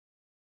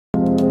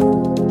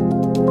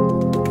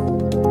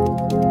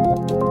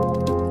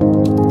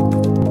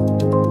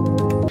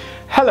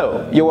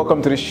Hello, you're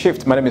welcome to The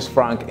Shift. My name is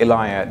Frank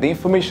Eleanya. The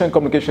information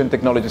communication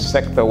technology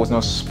sector was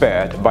not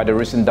spared by the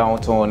recent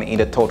downturn in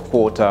the third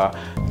quarter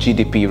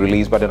GDP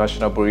released by the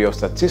National Bureau of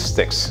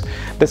Statistics.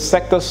 The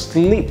sector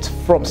slipped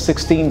from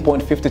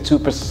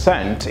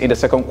 16.52% in the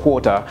second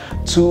quarter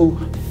to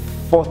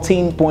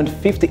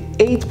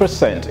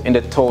 14.58% in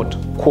the third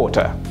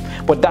quarter.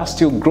 But that's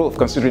still growth,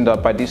 considering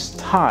that by this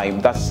time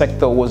that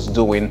sector was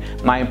doing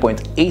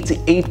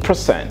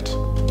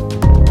 9.88%.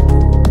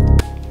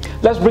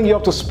 Let's bring you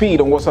up to speed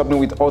on what's happening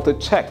with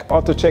Autochek.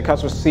 Autochek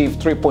has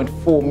received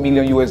 $3.4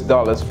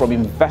 million from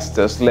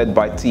investors led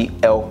by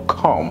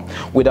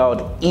TLcom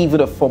without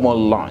even a formal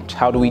launch.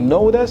 How do we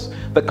know this?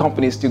 The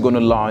company is still going to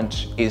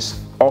launch its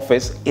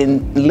office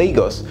in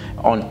Lagos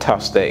on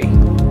Thursday.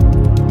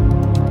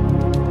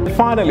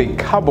 Finally,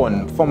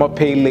 Carbon, former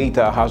Pay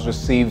Later, has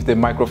received the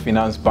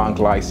microfinance bank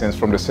license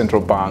from the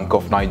Central Bank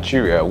of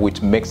Nigeria,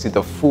 which makes it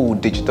a full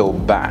digital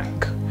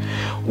bank.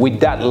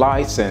 With that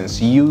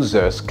license,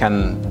 users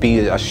can be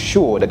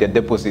assured that their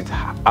deposits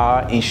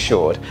are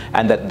insured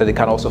and that they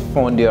can also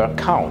fund their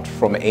account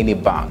from any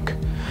bank.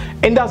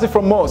 And that's it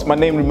from us. My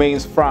name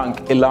remains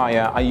Frank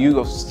Eleanya, and you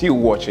are still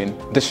watching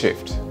The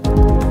Shift.